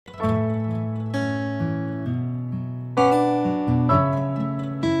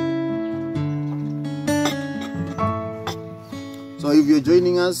if you're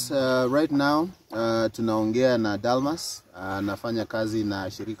joining us right now, tunaongea na Dalmas, anafanya kazi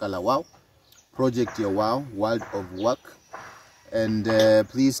na shirika la WOW Project ya WOW, World of Work. And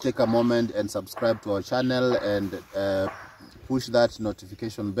please take a moment and subscribe to our channel and push that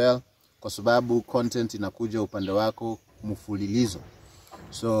notification bell kwa sababu content inakuja upande wako mfululizo.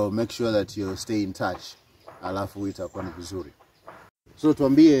 So make sure that you stay in touch. Alafu itakuwa ni vizuri. So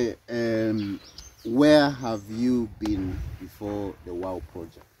tuambie, where have you been before the WOW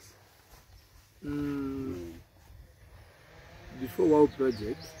Project? Before WOW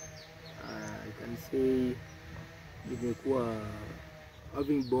Project, I can say nimekuwa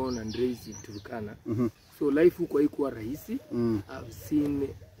having born and raised in Turkana. So life huko haikuwa rahisi. I've seen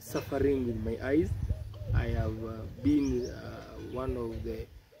suffering with my eyes. I have been one of the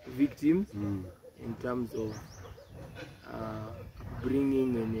victims in terms of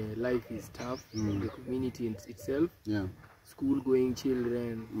bringing when life is tough, the community itself, school going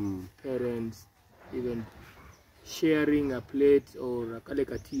children, parents, even sharing a plate or a kale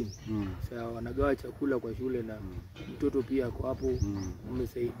katin. So wanagawa chakula kwa shule na mtoto pia kwa hapo,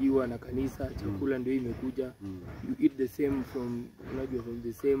 umesaidiwa na kanisa, chakula ndio imekuja. You eat the same from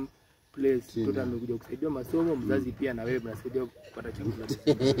the same place. Mtoto amekuja kusaidiwa masomo, mzazi pia na wewe mnasaidiwa kupata chakula.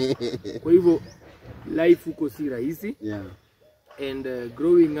 Kwa hivyo life huko si rahisi. And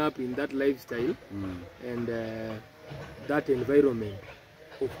growing up in that lifestyle and that environment,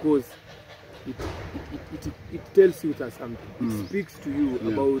 of course, it tells you something. It speaks to you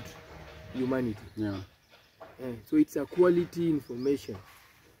about humanity. So it's a quality information.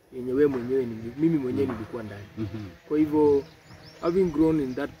 Mimi mwenyewe nilikuwa ndani. Kwa hivyo, having grown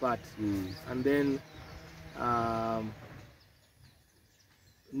in that part, and then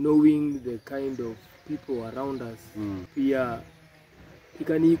knowing the kind of people around us, pia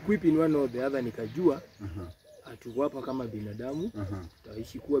ikani equip in one or the other, nikajua tuko hapa kama binadamu,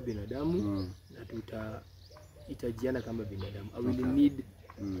 tutaishi kuwa binadamu na tutahitajiana kama binadamu. I will need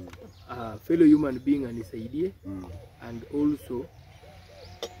a fellow human being anisaidie, and also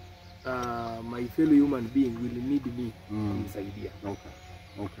my fellow human being will need me anisaidia.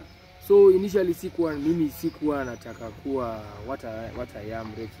 So initially mimi sikuwa nataka kuwa what I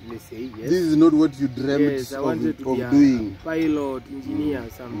am, let's say. Yes. This is not what you dreamt I wanted to be doing. A pilot, engineer,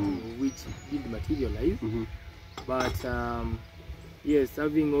 something which did materialize. But yes,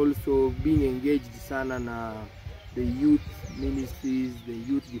 having also been engaged sana na the youth ministries, the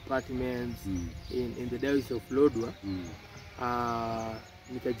youth departments in the Diocese of Lodwar,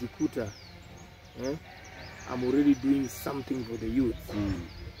 nikajikuta I'm already doing something for the youth.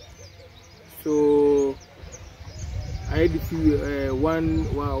 So I had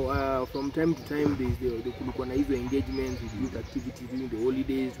from time to time kulikuwa na hizo engagements with youth activities during the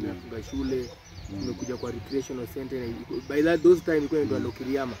holidays, tunafunga shule, tumekuja kwa recreational center. By those time ilikuwa ndio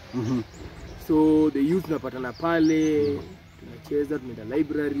Lokiriama. So the youth napatana pale, tunacheza, tunaenda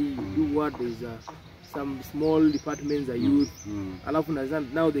library, you do what, there's some small departments are youth. Alafu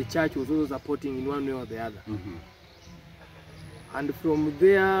now the church was also supporting in one way or the other. And from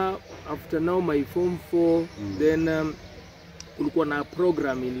there, after now my Form 4, then kulikuwa na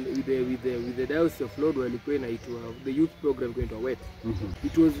program with the Diocese of Lodwar, ilikuwa inaitwa the youth program going to WET.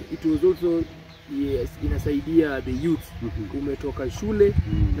 It was also, yes, inasaidia the youth. Umetoka shule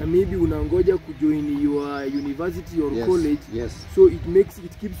na maybe unangoja kujoin your university or college. So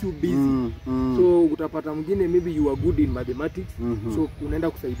it keeps you busy. So utapata mwingine maybe you are good in mathematics, so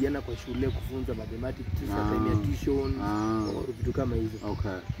unaenda kusaidiana kwa shule kufunza mathematics, tuition or vitu kama hizo.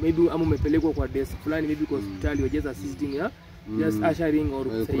 Maybe umepelekwa kwa desk fulani, maybe kwa hospitali, you're just assisting, just ushering or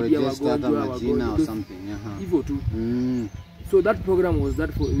kusaidia wagonjwa or something. Hivyo tu. So that program was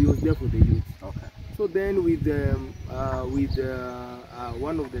there for the youth. So then with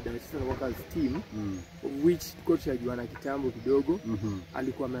one of the diocesan workers team, which coach ajuana kitambo kidogo,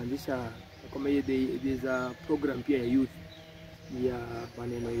 alikuwa ameanzisha kama there's a program pia ya youth ya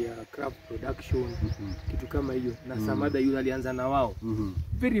maneno ya craft production, kitu kama hiyo, na some other youth alianza na wao.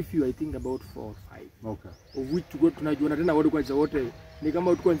 Very few, I think about 4 or 5. Of which tunajuana tena wote ni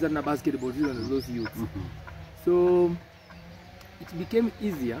kama tulikuwa na basketball season those youth. So it became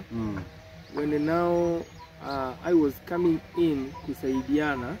easier when now I was coming in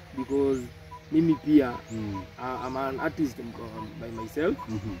kusaidiana, because mimi pia I'm an artist by myself,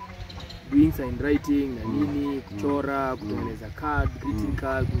 doing sign writing na nini, kuchora, kutengeneza card, greeting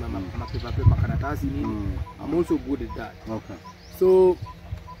card, makaratasi nini. I'm also good at that. So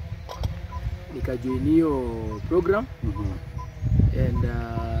nikajoin hiyo program and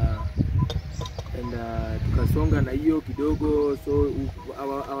tukasonga na hiyo kidogo. So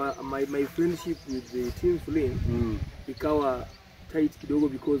my friendship with the team Flame ikawa tight kidogo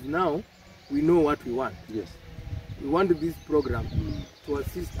because now we know what we want. Yes. We want this program to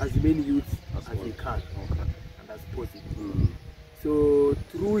assist as many youths as they can and as possible. So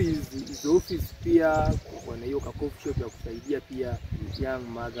through his office pia kuna hiyo ka coffee shop ya kusaidia pia young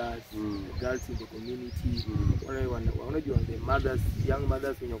mothers, girls in the community, wanajua the mothers, young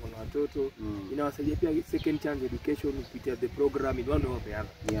mothers wenye kuna watoto, inawasaidia pia second chance education kupitia the program in one way or the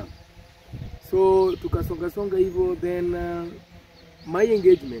other. Yeah. So tukasonga hivyo, then my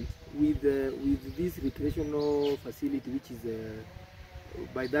engagement with this recreational facility, which is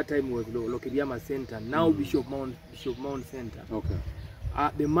by that time was Lokeriama Center, now Bishop Mount Center. Okay.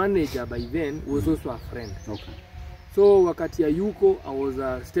 The manager by then was also a friend. Okay. So wakati ya yuko, I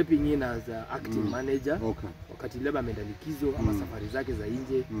was stepping in as acting manager. Okay. Wakati leba ameenda likizo ama safari zake za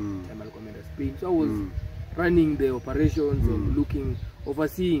nje, time alikuwa ameenda Spain. So I was running the operations and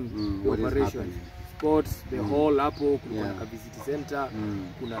overseeing the operations. Sports, the hall hapo, kuna visitor center,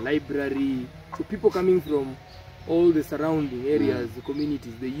 kuna library. So people coming from all the surrounding areas, the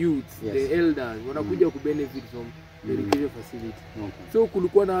communities, the youths, the elders, wanakuja ku benefit from the recreation facility. So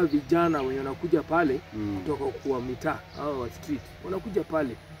kulikuwa na vijana wenye wanakuja pale kutoka kwa mitaa au street, wanakuja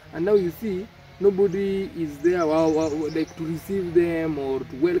pale, and now you see nobody is there like to receive them or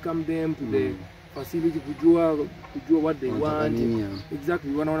to welcome them to the facility, kujua what they want.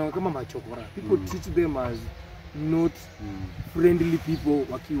 Exactly, wanaona kama machokora. People treat them as not friendly people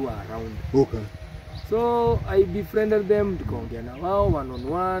wakiwa around. Okay. So I befriended them, tukaongea na wao one on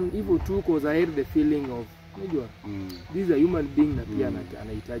one, hivyo tu, because I had the feeling of, unajua, this is a human being na pia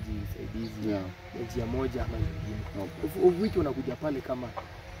anahitaji usaidizi ya njia moja ama nyingine. Of which wanakuja pale kama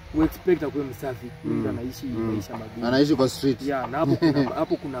we expect akuwe msafi, mtu anaishi maisha magumu. Anaishi kwa street. Yeah, na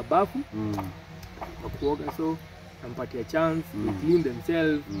hapo kuna bafu kwa kuoga, so nampatia chance to clean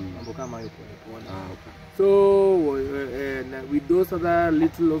themselves, mambo kama hayo pole. So with those other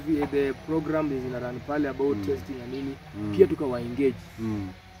little of the program is in run pale about testing na nini, pia tukawa engage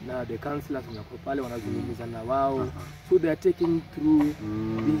na the counselors wako pale wanazungumza na wao, so they are taking through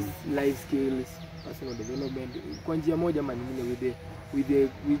these life skills, personal development kwa njia moja ama nyingine with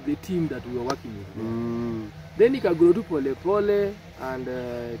the team that we were working with. Then ikagrow tu pole and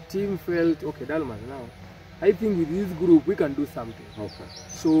team felt okay, Dalmas, now I think with this group we can do something. Okay.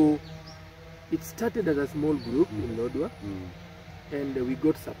 So it started as a small group in Lodwar, and we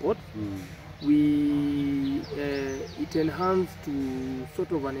got support. It enhanced to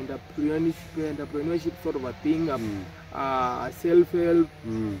sort of an entrepreneurship sort of a thing, self-help,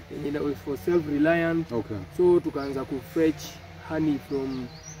 you know, for self-reliant. Okay. So tukaanza ku fetch honey from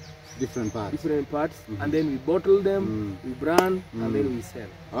different parts, and then we bottle them, we brand, and then we sell.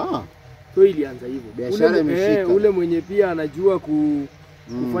 So ilianza hivyo. Ule mwenye pia anajua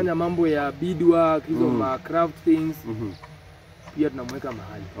kufanya mambo ya beadwork, hizo ma craft things, pia tunamweka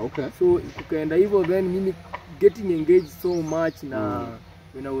mahali. Okay. So tukaenda hivyo, then mimi getting engaged so much na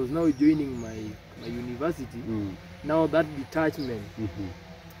when I was now joining my university, now that detachment.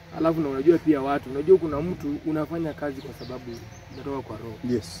 Alafu na unajua pia watu, unajua kuna mtu unafanya kazi kwa sababu inatoka kwa roho.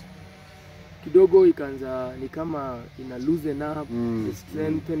 Yes. Kidogo ikaanza ni kama ina loosen up, the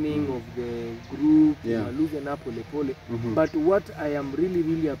strengthening of the group, ina loosen up pole. But what I am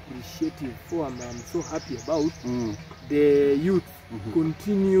really appreciative for, I'm so happy about, the youth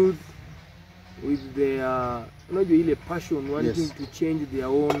continued with their unajua ile passion, wanting to change their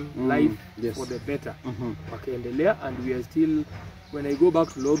own life for the better. Wakaendelea, and we are still, when I go back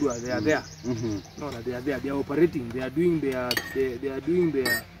to Lodwar, they are there. No, they are there. They are operating. They are doing their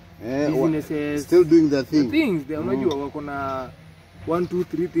businesses. Still doing their things. They are unajua wako na 1, 2,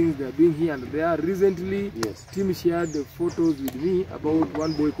 3 things they are doing here and there. Recently, team shared the photos with me about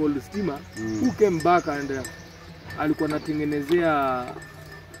one boy called Steamer who came back and alikuwa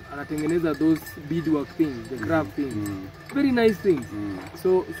anatengeneza those beadwork things, the craft things. Very nice things.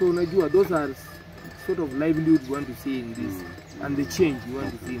 So unajua those are sort of livelihood you want to see in this, and the change you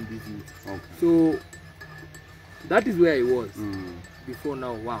want to see in this youth. Okay. So that is where I was before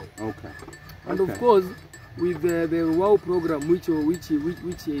now. WOW. Okay. And of course, with the WOW program, which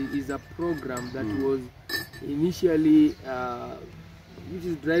is a program that was initially which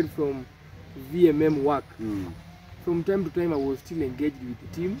is derived from VMM work. From time to time I was still engaged with the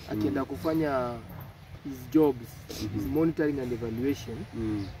team, akienda kufanya his jobs, his monitoring and evaluation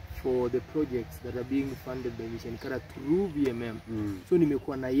for the projects that are being funded by Mission Kara through VMM. So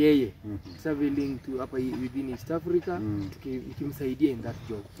nimekuwa na yeye traveling to hapa within East Africa, tukimsaidia in that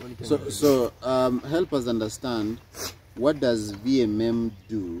job. So help us understand, what does VMM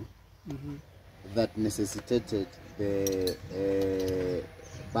do that necessitated the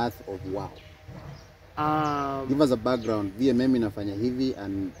birth of WOW? Give us a background. VMM inafanya hivi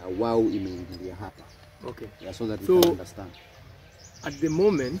and WOW imeingilia hapa. Okay. Yeah, so that we can understand. At the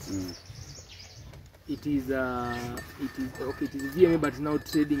moment, it is VMM, but now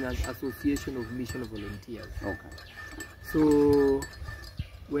trading as Association of Mission Volunteers. Okay. So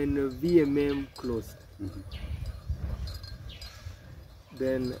when VMM closed,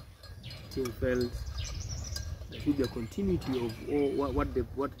 then team felt there should be a continuity of what the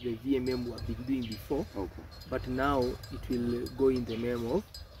VMM have been doing before. Okay. But now it will go in the name of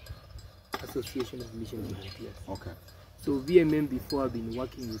Association of Mission Volunteers. Okay. So VMM before have been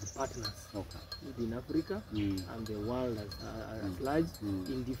working with partners within Africa and the world at large,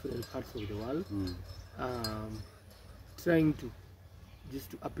 in different parts of the world, trying to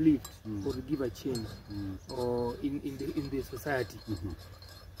just to uplift or to give a change or in the society.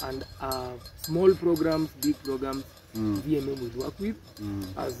 And small programs, big programs, VMM will work with,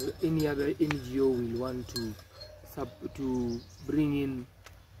 as any other NGO will want to bring in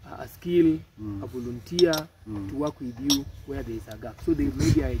a skill, a volunteer to work with you where there is a gap. So they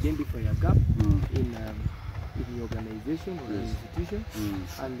maybe identify a gap in the organization or an institution,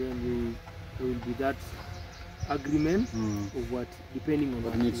 and then there will be that agreement of what, depending on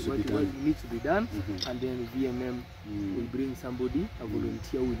what needs to be done, and then VMM will bring somebody, a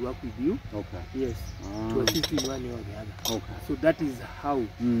volunteer will work with you, yes, to assist you in one way or the other. Okay. So that is how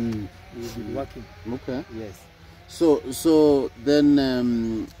we've been working. Okay. Yes. So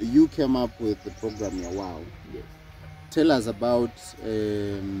then you came up with the program WOW. Yes. Tell us about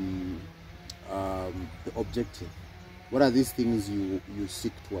the objective. What are these things you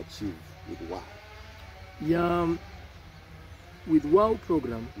seek to achieve with WOW? Yeah, with WOW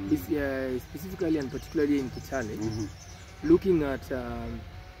program, specifically and particularly in Kitale, looking at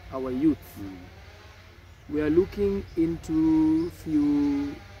our youth, we are looking into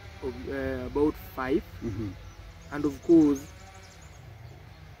few about 5. And of course,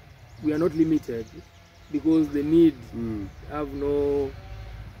 we are not limited because the need have no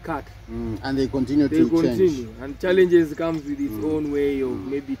cut. And they continue to change. And challenges comes with its own way of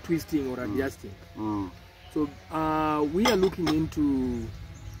maybe twisting or adjusting. So we are looking into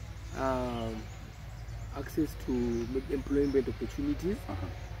access to employment opportunities.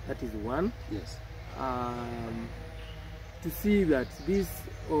 That is one. Yes. To see that these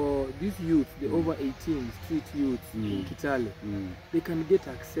youth, the over 18 street youth in Kitale, they can get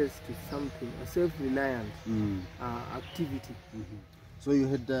access to something, a self-reliant activity. So you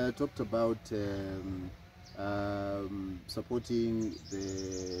had talked about supporting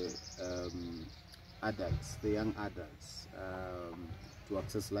the adults, the young adults, to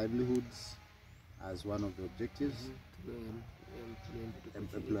access livelihoods as one of the objectives.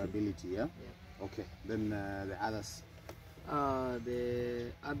 Employability, yeah? Okay, then the others.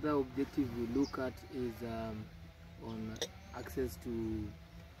 The other objective we look at is on access to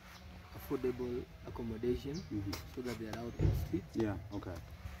affordable accommodation, so that they are out on the street. Yeah. Okay.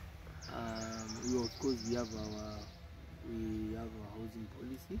 We of course we have our housing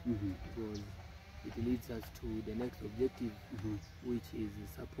policy, because it leads us to the next objective, which is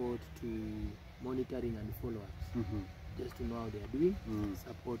support to monitoring and follow-ups, just to know how they are doing.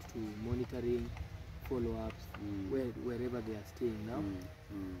 Support to monitoring, follow-ups, wherever they are staying now.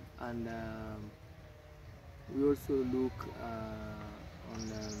 And we also look on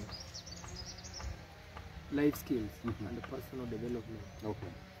life skills and personal development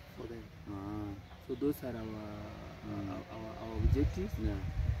for them. So those are our objectives,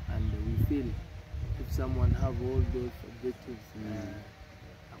 and we feel if someone have all those objectives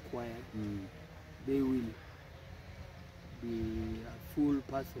acquired, they will be a full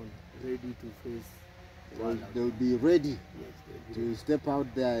person ready to face the world. They'll be ready, to step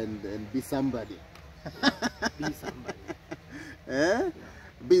out there and be somebody. Be somebody.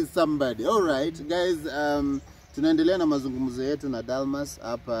 Be somebody. All right, guys, tunaendelea na mazungumzo yetu na Dalmas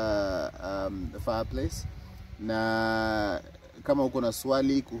hapa Fireplace, na kama uko na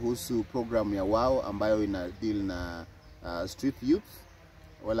swali kuhusu program ya WOW ambayo ina deal na street youth,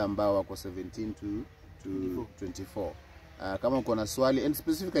 wala ambao wako 17 to 24. Kama uko na swali, and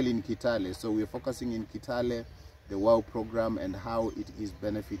specifically in Kitale, so we are focusing in Kitale, the WOW program and how it is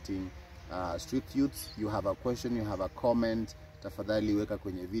benefiting street youths. You have a question, you have a comment, tafadhali weka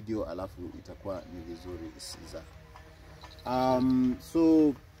kwenye video, alafu itakuwa ni vizuri sana.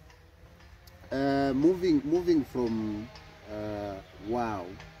 So moving from WOW,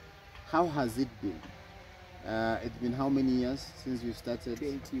 how has it been? It's been how many years since you started?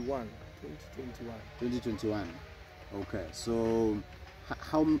 2021. Okay, so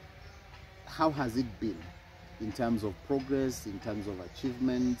how has it been in terms of progress, in terms of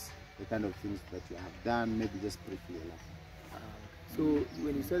achievements, the kind of things that you have done, maybe just briefly. So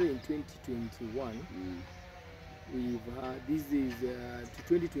when you started in 2021, we've this is to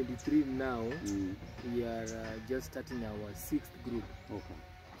 2023 now. We are just starting our 6th group. Okay.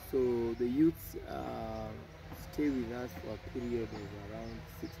 So the youths stay with us for a period of around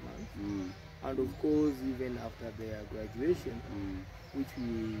 6 months, and of course even after their graduation, which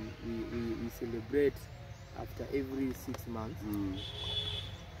we celebrate after every 6 months.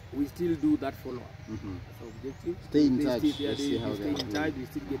 We still do that follow-up. That's our objective. Stay in touch. They stay in touch. We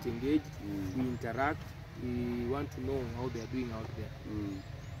still get engaged. We interact. We want to know how they are doing out there.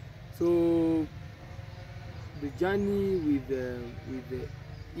 So the journey with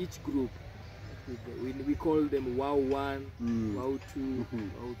each group, we call them WOW 1, WOW 2,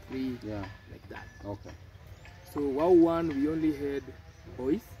 WOW 3, like that. Okay. So WOW 1, we only had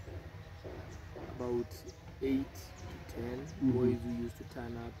boys, about 8 to 10 boys who used to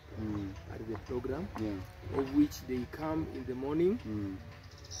turn up at the program, of which they come in the morning,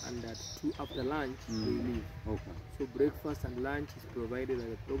 and at 2 after lunch they leave. Okay. So breakfast and lunch is provided at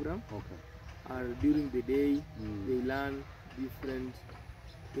the program. Okay. During the day they learn different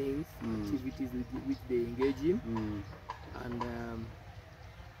things, activities which they engage in, and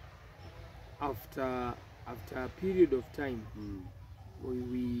after a period of time,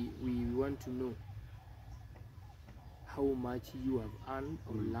 we want to know how much you have earned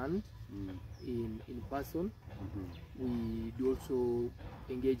or learned in person. We do also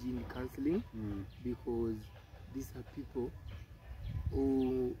engage in counseling, because these are people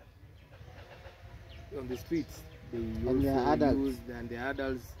who on the streets, they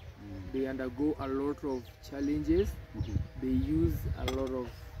adults, they undergo a lot of challenges. They use a lot of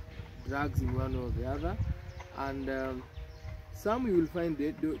drugs in one or the other, and some you will find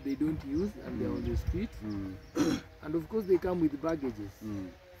they don't use, and they're on the street. And of course they come with baggages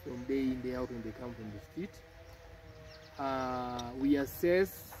from day in, day out when they come from the street. We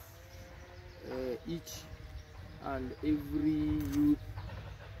assess each and every youth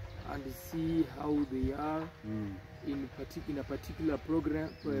and see how they are in a particular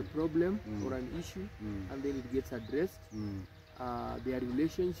problem or an issue, and then it gets addressed. Their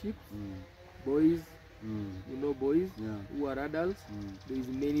relationships, boys, you know, boys who are adults, there is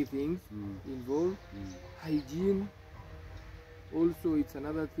many things involved. Hygiene also, it's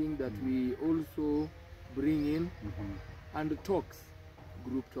another thing that we also bring in, and talks,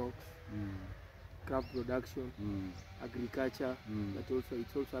 group talks, craft production, agriculture, but also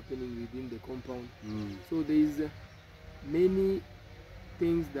it's also happening within the compound. So there is many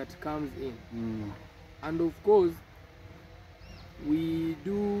things that comes in, and of course we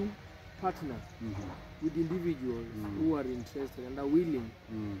do partner with individuals who are interested and are willing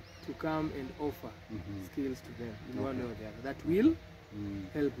to come and offer skills to them in one or the other that will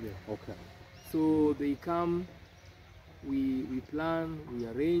help them. Okay. So they come, we plan, we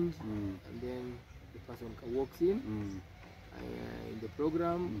arrange, and then the person walks in the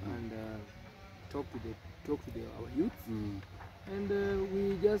program and talk to our youths, and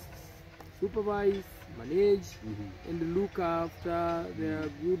we just supervise, manage, and look after their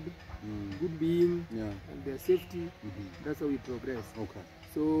good being and their safety. That's how we progress. Okay.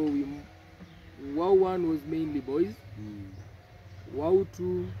 So WOW 1 was mainly boys, WOW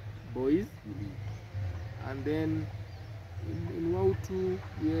 2 boys, and then in WOW 2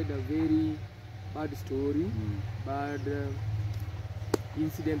 we had a very bad story, bad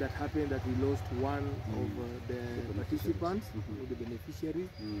incident that happened, that we lost one of the participants, the beneficiaries.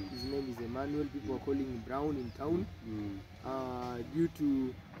 His name is Emmanuel. People are calling him Brown in town, due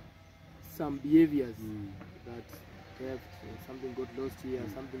to some behaviors that theft, something got lost here,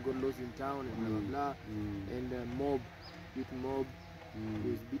 something got lost in town, and blah blah blah. And mob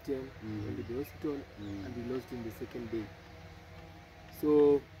was beaten, went to the hospital, and we lost him the second day.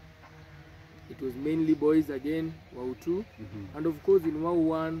 So it was mainly boys again, WOW 2, and of course in WOW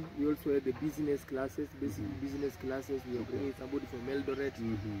 1 we also had the business classes, basic business classes. We were bringing somebody from Eldoret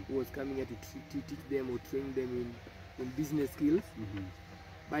who was coming here to teach them or train them in business skills,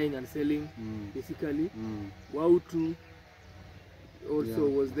 buying and selling, basically. WOW 2 also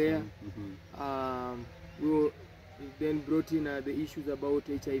was there. We then brought in the issues about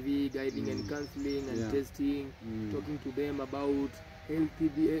HIV, guiding and counseling and testing, talking to them about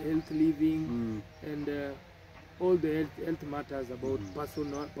health living, and all the health matters about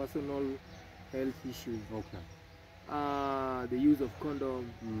personal health issues. Okay. The use of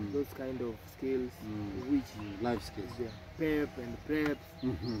condom, those kind of skills, which life skills, PEP and PrEP,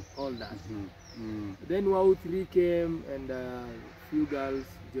 all that. Then WOW 3 came, and few girls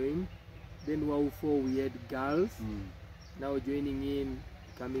joined. Then WOW 4 we had girls now joining in,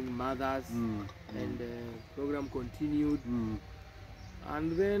 becoming mothers, and program continued.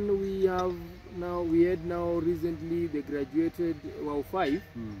 And then we had now recently they graduated WOW 5,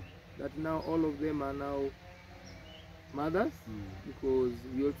 that now all of them are now mothers, because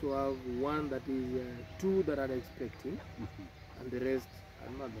we also have one that is 2 that are expecting, and the rest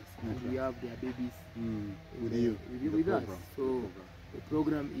are mothers. And we have their babies with us. So the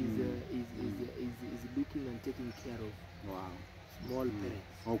program is looking and taking care of small parents.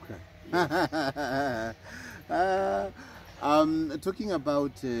 Okay. Talking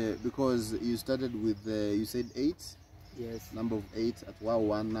about because you started with you said 8. Yes. Number of 8 at WOW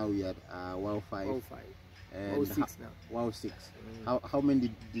 1. Now we are WOW 5. WOW 5. And WOW 6 now. WOW 6. How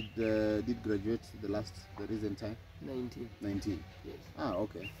many did graduate the recent time? 19. 19. Yes. Ah,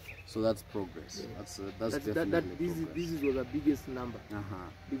 okay. So that's progress. Yes. That's definitely progress. This was the biggest number.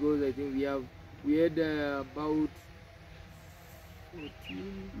 Because I think we had about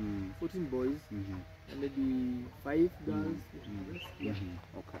 14 boys, and maybe 5 girls. Yeah.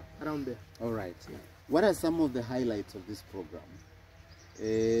 Okay. Around there. All right. Yeah. What are some of the highlights of this program?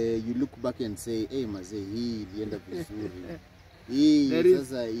 You look back and say, hey, maze, hii ilienda vizuri. Hii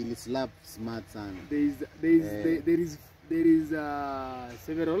sasa ili slap smart sana. There is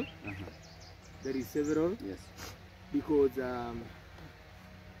several. There is several. Yes. Because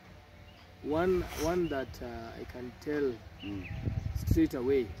one that I can tell straight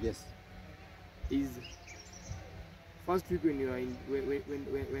away. Yes. Is first week when you are in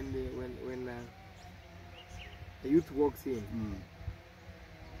when the youth walks in.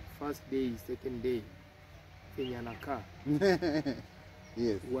 First day, second day, Kenyanaka.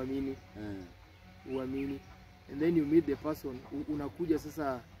 Yes. Uamini. Uamini. And then you meet the person. Unakuja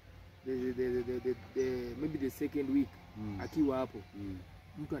sasa maybe the second week. Akiwa hapo.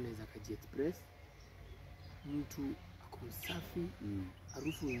 Mtu anaweza kajiexpress. Mtu ako msafi.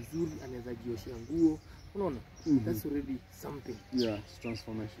 Harufu nzuri, anaweza jioshia nguo. Unaona? That's already something. Yeah, it's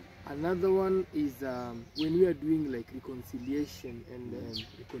transformation. Another one is when we are doing like reconciliation and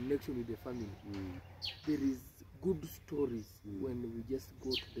the connection with the family. There is good stories when we just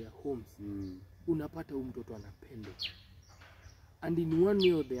go to their homes. Unapata mtoto anapendwa. And in one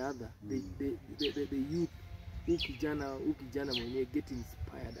way or the other, the youth, ukijana mwenye get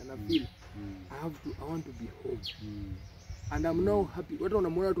inspired and I feel I want to be home. And I'm now happy. Watu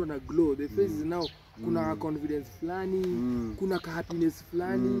wanamwona watu wana glow. The face is now kuna confidence fulani, kuna happiness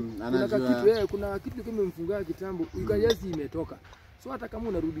fulani, kuna kitu kama mfunga kitambo, ukajasi imetoka. So hata kama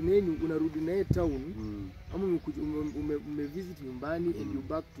unarudi naye town, ama umevisit nyumbani and you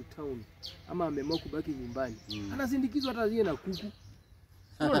back to town, ama ameamua kubaki nyumbani, anasindikizwa hata yeye na kuku.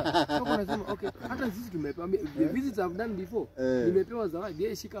 Unasema okay, hata sisi tumepewa the visits I've done before. Nimepewa zawadi,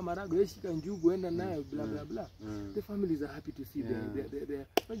 yeye shika marago, yeye shika njugu, enda nayo blah blah blah. The families are happy to see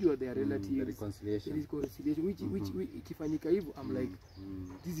their relatives. The reconciliation. Which ikifanyika hivyo, I'm like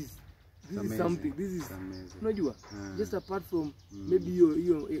this is something. This is unajua just apart from maybe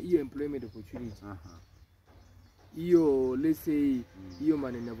your employment opportunity. Let's say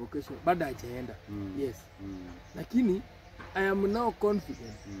maneno ya vocation bado hajaenda. Yes. Lakini I am now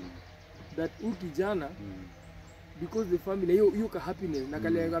confident that ukijana because the family yuka happiness na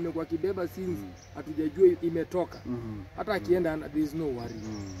kale amekuwa kibeba since hatujajua imetoka. Hata akienda there is no worry.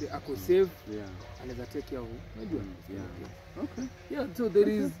 They are safe. Anaweza take care of. Unajua? Okay. Yeah, so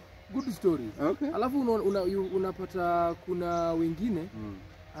there is good stories. Okay. Alafu unapata kuna wengine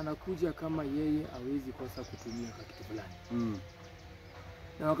anakuja kama yeye hawezi kosa kutumia kitu fulani.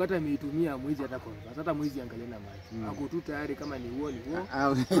 Na wakati ameitumia mwezi hata kwanza, hata mwezi angalia na maji. Ako tu tayari kama ni huo.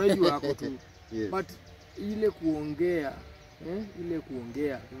 Unajua ako tu. But ile kuongea,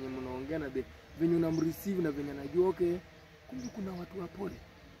 venye mnaongea na venye unamreceive na venye anajua okay, kumbe kuna watu wapole.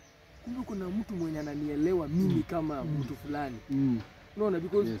 Kumbe kuna mtu mwenye ananielewa mimi kama mtu fulani. Unaona,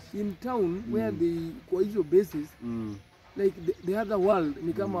 because in town where kwa hizo bases like the other world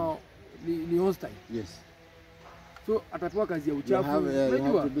ni kama ni hostile. Yes. So atapewa kazi ya uchafu. You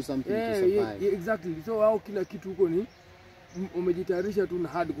have to do something to survive. Exactly. So hao kila kitu huko ni umejitayarisha tu na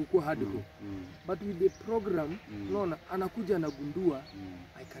hardcore. But with the program, unaona anakuja anagundua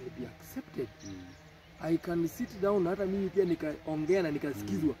I can be accepted. I can sit down hata mimi pia nikaongea na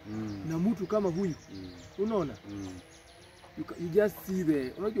nikasikizwa na mtu kama huyu. Unaona? You just see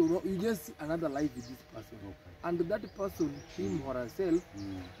you just see another life with this person. And that person, him or herself,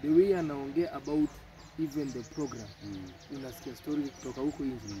 the way anaongea about even the program. Unasikia story kutoka huko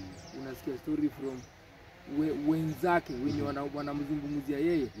nje. Unasikia story from wenzake wenye wanamzungumzia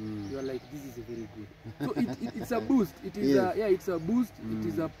yeye, you are like, this is very good. So it's a boost. It is it's a boost. It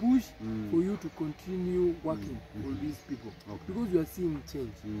is a push for you to continue working for these people, because you are seeing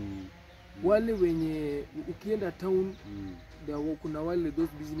change. Wale wenye ukienda town, kuna wale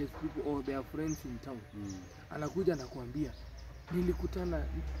those business people or their friends in town, anakuja anakuambia nilikutana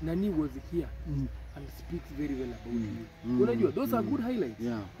nani was here and speaks very well about you. Unajua those are good highlights.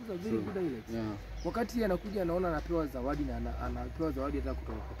 Those are very good highlights. Wakati anakuja anaona anapewa zawadi na anapewa zawadi hata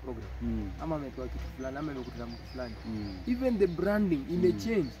kutoka kwa program, ama amepewa kitu fulani, ama amekutana mtu fulani, even the branding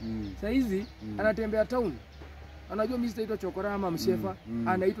imechange. Sasa hizi anatembea town, anajua mimi sitaitwa Chokora ama Mashefa,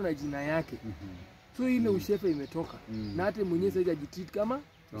 anaitwa na jina yake. So ile ushefa imetoka, na hata mwenyewe sasa ajitreat kama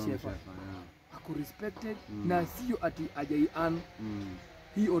Mashefa. Ako respected, na sio ati ajai earn,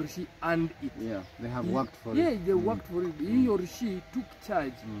 he or she earned it. They have worked for it. They worked for it. He or she took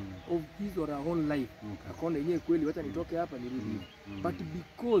charge of his or her own life. Akaona yenyewe kweli wacha nitoke hapa nirudi. But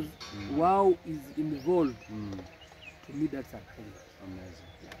because WOW is involved, to me that's a highlight.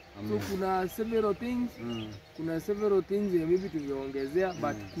 So kuna several things maybe tungeongezea,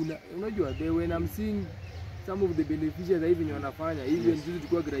 but kuna unajua when I'm seeing some of the beneficiaries even wanafanya, even juzi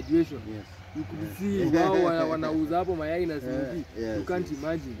tulikuwa graduation, you could see wao wanauza hapo mayai na smoothie. You can't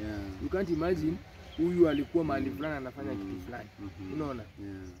imagine. You can't imagine huyu alikuwa mahali fulani anafanya kitu fulani. Unaona?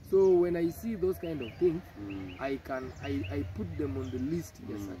 So when I see those kind of things, I put them on the list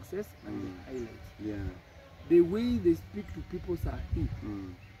ya success and the highlights. The way they speak to people sahi,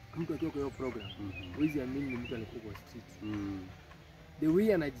 mtu akiwa kwa hiyo program, huwezi amini ni mtu alikuwa kwa street. The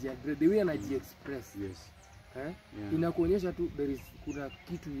way anaji-express, inakuonyesha tu kuna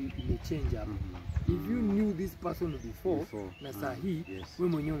kitu imechange hapo. If you knew this person before na sahi,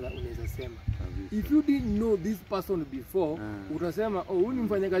 wewe mwenyewe unaweza sema. If you didn't know this person before, utasema huyu ni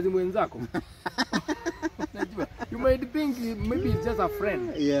mfanyakazi mwenzako. You might think maybe it's just a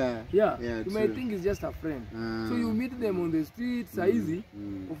friend. You might think it's just a friend. So you meet them on the streets, easy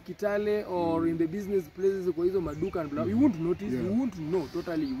of Kitale or in the business places, kwa hizo maduka and blah. You won't notice. You won't know.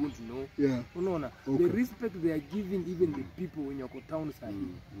 Totally, you won't know. Unaona? The respect they are giving even the people when you're town sahi.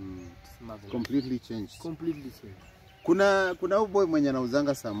 Completely changed. Completely changed. Kuna huyu boy mwenye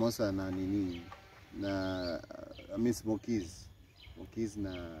anauzanga samosa na nini na smokies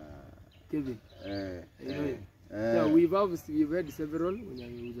na Kevin. We've had several when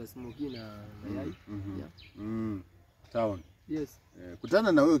you use smoky na mayai. Town. Yes.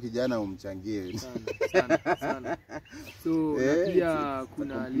 Kutana na huyo kijana umchangie. Sana. So pia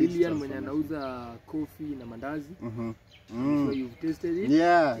kuna Lilian mwenye anauza coffee na mandazi. So you've tasted it?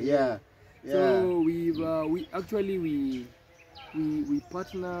 Yeah. So we actually we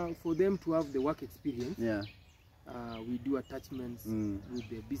partner for them to have the work experience. We do attachments with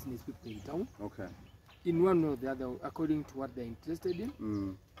the business people in town. In one or the other, according to what they're interested in,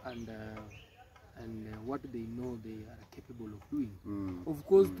 and what they know they are capable of doing. Of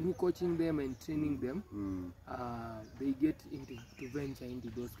course, through coaching them and training them, they get to venture into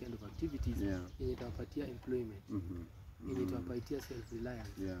those kind of activities. Itawapatia employment, itawapatia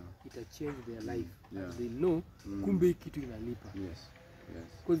self-reliance. Ita change their life. And they know kumbe kitu inalipa.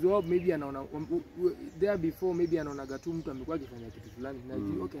 Because maybe anaona there before, maybe anaona tu mtu amekuwa akifanya kitu fulani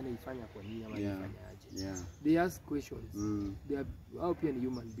na okay anaifanya kwa nini ama anafanya aje. They ask questions. They are pia ni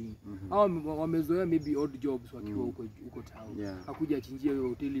human being. Wamezoea maybe odd jobs wakiwa huko town. Akuja achinjie hiyo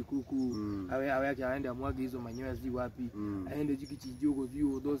hoteli kuku, awe yake aende amwage hizo manyoya zi wapi, aende jikichinjio huko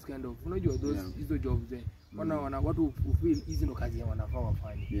view, those kind of, unajua hizo jobs watu feel hizi ndo kazi wanafaa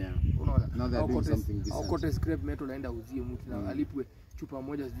wafanye. Unaona? Au kote scrap metal aenda uzie mtu na alipwe chupa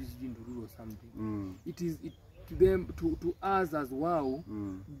moja sijui ndururu or something. It is to them, to us as WOW,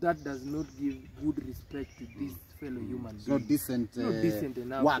 that does not give good respect to this fellow human being. Not decent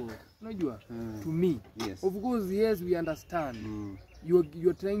enough work. Unajua, to me. Of course, yes, we understand.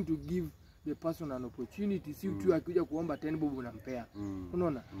 You're trying to give the person an opportunity. Si tu akija kuomba 10 bob unampea.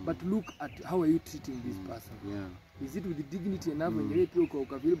 Unaona? But look at how are you treating this person. Is it with dignity enough when you pia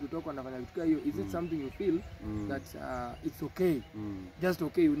ukavile kutoka anafanya kitu hiyo? Is it something you feel that it's okay? Just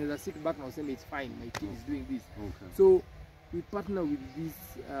okay, you never sit back and say it's fine, my team is doing this. So we partner with these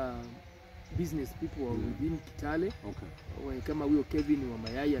business people within Kitale. Kama huyo Kevin wa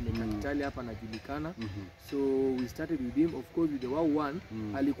mayai ameka Kitale hapa anajulikana. So we started with him, of course with the WOW one.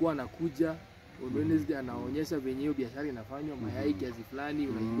 Alikuwa anakuja on Wednesday anaonyesha venye hiyo biashara inafanywa, mayai kiasi fulani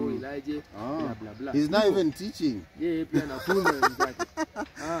unaiboi ilaje, bla bla bla. He's not even teaching. Pia anafunza wenzake.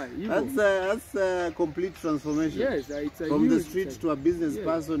 That's a complete transformation. Yes, it's a from the street to a business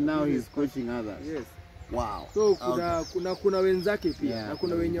person. Now he's coaching others. Wow. So kuna wenzake pia. Yeah. Na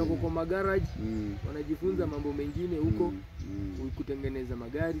kuna wenye wako kwa magarage wanajifunza mambo mengine huko kutengeneza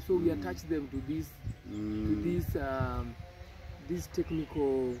magari. So we attach them to this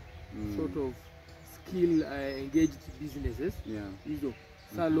technical sort of skill engaged businesses. Hizo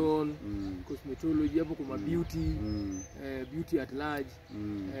salon, cosmetology, hapo kwa beauty, beauty at large,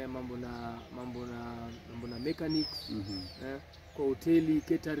 mambo na mechanics, kwa hoteli,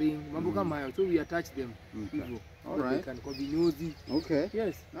 catering, mambo kama hayo. So we attach them hivyo. Alright. Kwa vinyozi. Okay.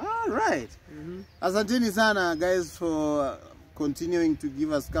 Yes. All right. Asanteni sana guys for continuing to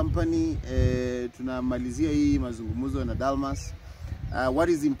give us company. Tunamalizia hii mazungumzo na Dalmas. What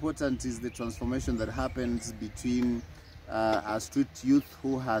is important is the transformation that happens between a street youth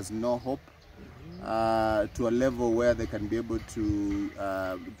who has no hope to a level where they can be able to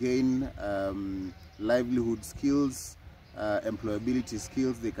gain livelihood skills, employability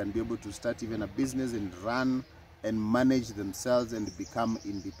skills. They can be able to start even a business and run and manage themselves and become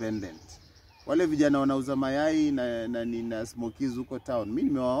independent. Wale vijana wanauza mayai na nina smokies huko town, mimi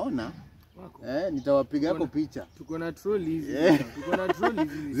nimewaona. Nitawapiga hapo picha. Tuko na trolleys. Tuko na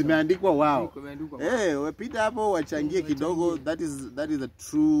trolleys zimeandikwa wow. Wapita hapo wachangie kidogo. That is a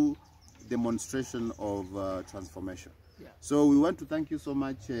true demonstration of transformation. So we want to thank you so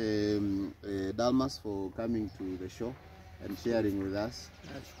much, Dalmas, for coming to the show and sharing with us.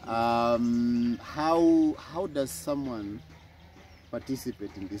 How does someone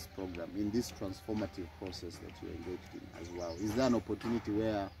participate in this program, in this transformative process that you're engaged in as well? Is there an opportunity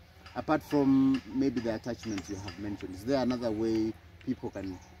where, apart from maybe the attachment you have mentioned, is there another way people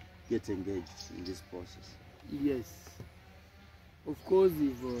can get engaged in this process? Yes. Of course,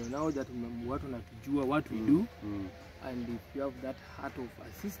 if now that watu wanatujua what we do, and if you have that heart of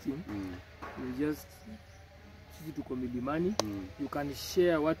assisting, you just to milimani, you can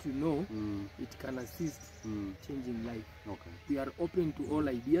share what you know, it can assist changing life. Okay. We are open to all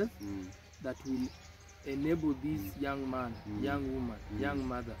ideas that will enable this young man, young woman, young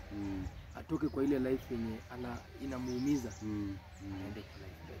mother atoke kwa ile life yenye inamuumiza aende kwa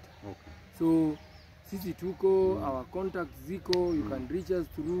life better. Okay. So sisi tuko, our contacts ziko, you can reach us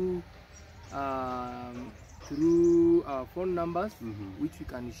through our phone numbers, which we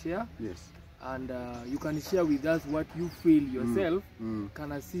can share. Yes. And you can share with us what you feel yourself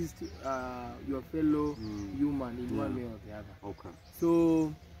can assist your fellow human in one way or the other. Okay.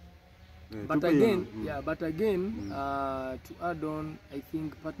 So, but again, to add on, I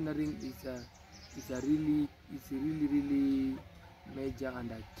think partnering is a really major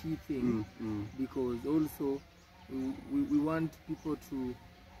and a key thing, because also we want people to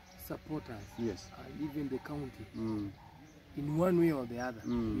support us. Yes. Even the county. In one way or the other,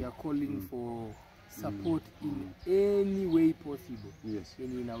 we are calling for support in any way possible. Yes.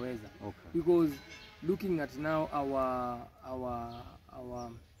 In inaweza. Okay. Because looking at now our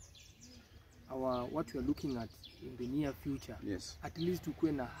what we are looking at in the near future. Yes. At least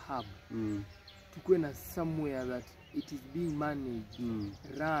tukue na hub. Tukue na somewhere that it is being managed,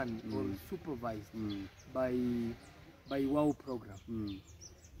 run or supervised by WOW program,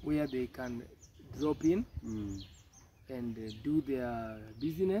 where they can drop in and do their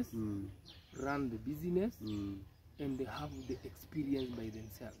business, run the business, and they have the experience by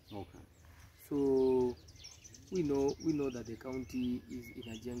themselves. Okay. So we know that the county is in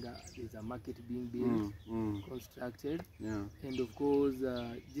a jenga. There's a market being built, constructed, and of course,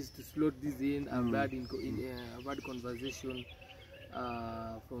 just to slot this in, I've had conversation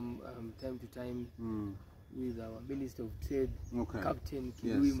from time to time with our Minister of Trade, Captain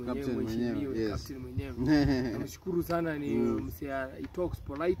Kiui mwenyewe, Captain mwenyewe. Namshukuru sana, ni he talks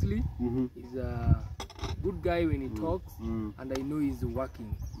politely. He's a good guy when he talks, and I know he's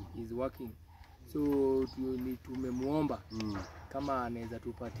working. So tumemuomba kama anaweza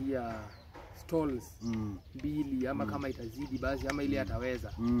tupatia stalls mbili, ama kama itazidi basi, ama ile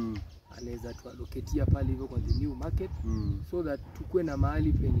ataweza anaweza tualoketia pale hivyo kwa the new market, so that tukue na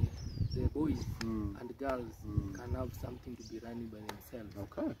mahali penye the boys and girls can have something to be running by themselves.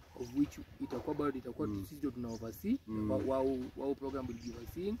 Okay. Of which itakuwa sisi ndio tuna oversee, WOW program will be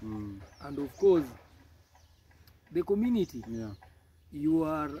overseeing, and of course the community. You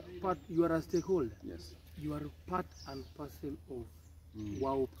are a stakeholder. Yes. You are part and parcel of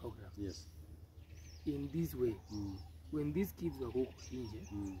WOW program. Yes. In this way, when these kids were going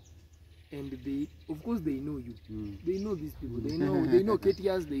and they, of course, they know you. They know these people. They know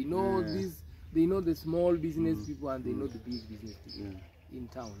KTS. They know this. They know the small business people, and they know the big business people in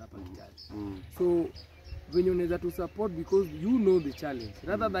town hapa Kitale. So when you need to support, because you know the challenge,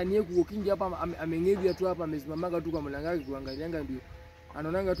 rather than yeye kukingi hapa amengevia tu hapa amesimamaga tu kwa mlango kuangalianga ndio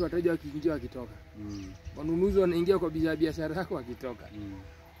anaonanga tu wateja wakiingia wakitoka. Wanunuzi wanaingia kwa biashara yako wakitoka.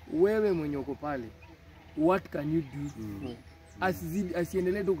 Wewe mwenye uko pale, what can you do?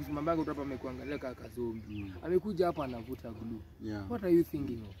 Asiendelee tu kusimama tu hapa amekuangalia kaka zombi. Amekuja hapa anavuta glue. What are you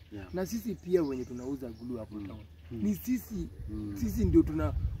thinking of? Na sisi pia wenye tunauza glue hapo town. Ni sisi ndio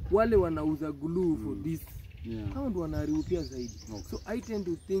tuna wale wanauza glue for this. Hao ndio wanaharibu pia zaidi. So I tend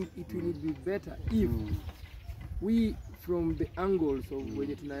to think it will be better if we from the angles of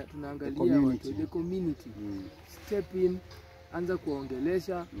wenye tunaangalia watu, the community step in, anza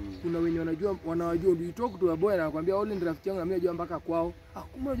kuongelesha. Kuna wenye wanawajua, you talk to a boy na anakuambia ole ni rafiki yangu na mimi najua mpaka kwao.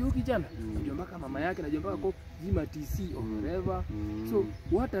 Kumbe unajua kijana, najua mpaka mama yake, najua mpaka kwa zima TC or whatever. So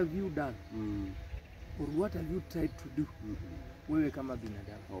what have you done? Or what have you tried to do? Wewe kama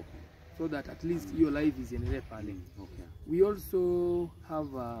binadamu. So that at least your life is in pale. We also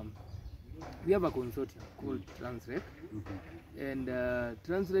have a consortium called Transrec. And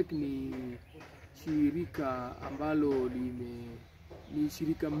Transrec ni shirika ambalo ni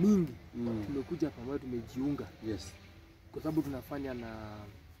shirika mingi tumekuja pamoja, tumejiunga. Kwa sababu tunafanya na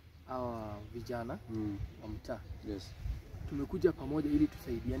hawa vijana wa mtaa. Tumekuja pamoja ili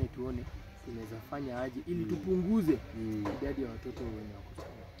tusaidiane, tuone tunaweza fanya aje ili tupunguze idadi ya watoto wenye wako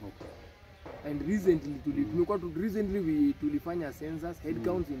chini. And recently tulifanya census head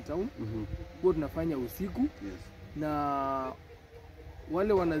counts in town. Kwa tunafanya usiku. Na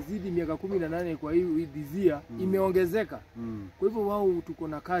wale wanazidi miaka 18 kwa hii dizia imeongezeka. Kwa hivyo wao tuko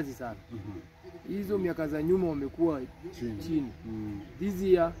na kazi sana. Hizo miaka za nyuma wamekuwa chini. This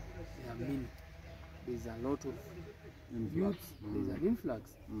year there's a lot of youth, there's an influx.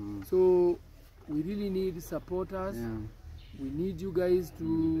 So we really need supporters. We need you guys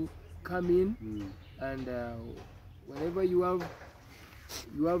to come in and whenever you have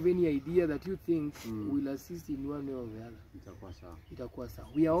any idea that you think will assist in one way or the other. Itakuwa sawa.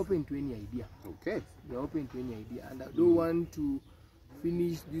 We are open to any idea. We are open to any idea, and I don't want to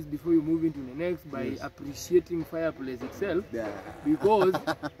finish this before you move into the next by appreciating Fireplace itself, because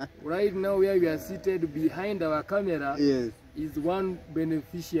right now where we are seated behind our camera is one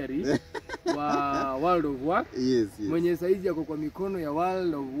beneficiary wa World of Work. Mwenye saizi yako kwa mikono ya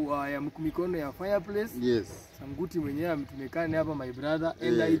World of ya mikono ya Fireplace. Sanguti mwenyewe tumekane hapa, my brother,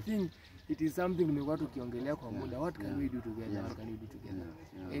 and I think it is something tumekuwa tukiongelea kwa muda. What can we do together? What can we do together?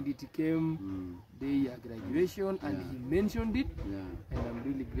 And it came day graduation and he mentioned it, and I'm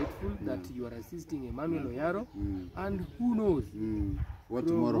really grateful that you are assisting Emmanuel Oyaro, and who knows what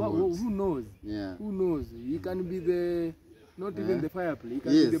tomorrow holds. Who knows? Who knows? He can be the not even the fireplace, he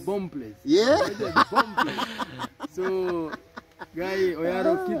can be the bomb place. The bomb place. So guy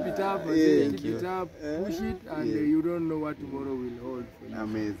Oyaro, keep it up, keep it up, push it, and you don't know what tomorrow will hold for you.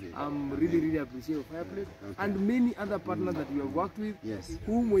 Amazing. I'm really appreciate Fireplace and many other partners that we have worked with.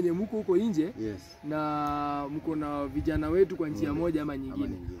 Huu mwenye mko huko nje na mko na vijana wetu kwa njia moja ama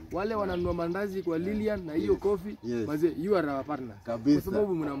nyingine. Wale wananunua mandazi kwa Lilian na hiyo coffee, mazee you are our partner. Kwa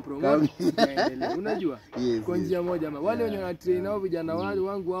sababu mnampromote endelee. Unajua? Kwa njia moja ama wale wenye wana train nao vijana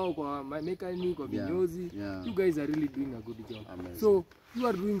wangu wao kwa mechanic, kwa vinyozi. You guys are really doing a good job. So you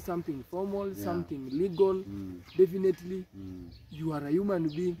are doing something formal, something legal. Definitely you are a human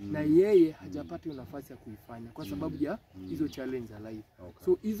being, na yeye hajapata nafasi ya kuifanya kwa sababu ya hizo challenge za life.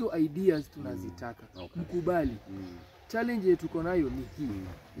 So hizo ideas tunazitaka. Mkubali. Challenge yetu tuko nayo ni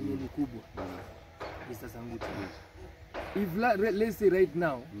hii, ni kubwa. Mr. Sanguti. If let's say right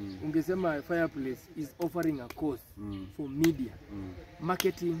now, ungesema Fireplace is offering a course for media,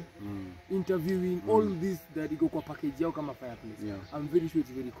 marketing, interviewing, all this that iko kwa package yao kama Fireplace. I'm very sure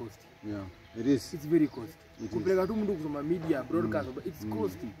it's very costly. It is. It's very costly. Kupeleka tu mtu kusoma media, broadcast, but it's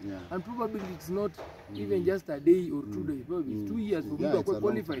costly. And probably it's not even just a day or 2 days. Probably it's 2 years for people to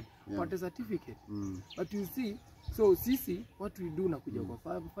qualified for a certificate. But you see, so sisi, what we do nakuja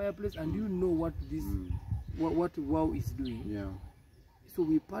kwa Fireplace, and you know what this what WOW is doing. So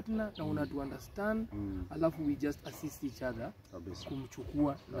we partner na una to understand, alafu we just assist each other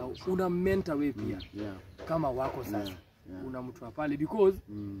kumchukua na una mentor wewe pia kama wako sasa. Una mtu pale because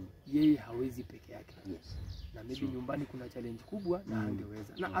yeye hawezi peke yake. Na maybe nyumbani kuna challenge kubwa na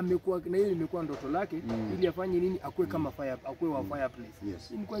angeweza. Na amekuwa na hiyo imekuwa ndoto lake ili afanye nini, akue kama akue wa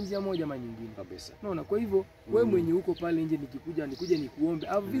Fireplace. Ni kwa njia moja ama nyingine kabisa. Unaona, kwa hivyo wewe mwenye uko pale nje nikuje nikuombe.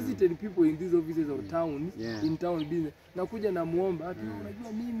 I've visited people in these offices or towns, in town business. Na kuja na muomba ati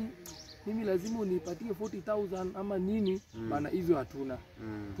unajua mimi lazima unipatie 40,000 ama nini, maana hizo hatuna.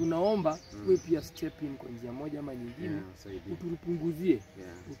 Tunaomba wewe pia step in kwa njia moja ama nyingine, utupunguzie,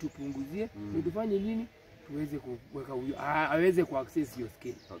 utufanye nini tuweze kuweka huyo aweze ku access your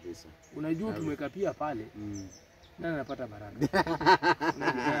skill kabisa. Unajua tumeweka pia pale Nani anapata baraka?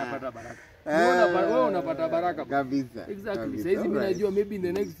 Nani anapata baraka? Wewe unapata baraka kabisa. Exactly. Sasa mimi najua maybe in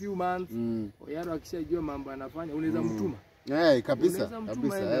the next few months Oyaro akishajua mambo anafanya unaweza mtuma. Kabisa.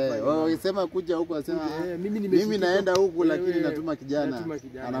 Wewe ukisema kuja huko asema mimi naenda huko lakini natuma kijana.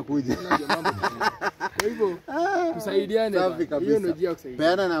 Anakuja. Kwa hivyo tusaidiane. Hiyo ndio njia ya kusaidia.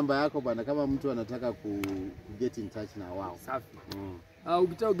 Peana namba yako bwana kama mtu anataka ku get in touch na WOW. Safi.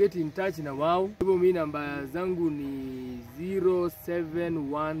 Ukitaka get in touch na WOW, hivyo mimi namba zangu ni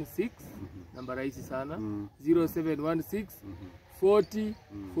 0716 namba rahisi sana 0716 40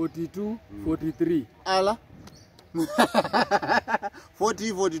 42 43 ala 40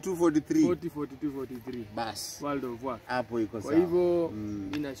 42 43 bas World of Work hapo iko sawa. Kwa hivyo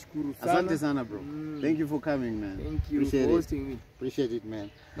mimi nashukuru sana. Asante sana bro. Thank you for coming man. Thank you for hosting me. Appreciate it man.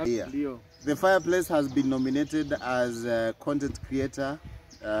 Yeah. The Fireplace has been nominated as content creator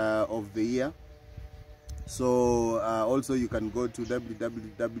of the year. So also you can go to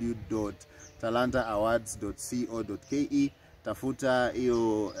www.talantaawards.co.ke, tafuta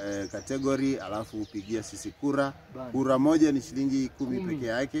hiyo category alafu upigia sisi kura. Kura moja ni shilingi 10 peke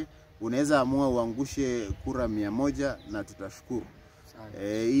yake. Unaweza amua uangushe kura 100 na tutashukuru.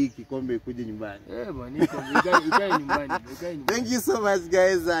 Hii kikombe ikuje nyumbani. Bwana, ikae nyumbani. Thank you so much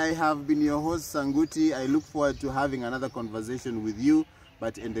guys. I have been your host Sanguti. I look forward to having another conversation with you,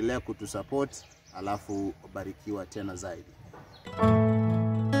 but endelea kutusupport alafu barikiwa tena zaidi.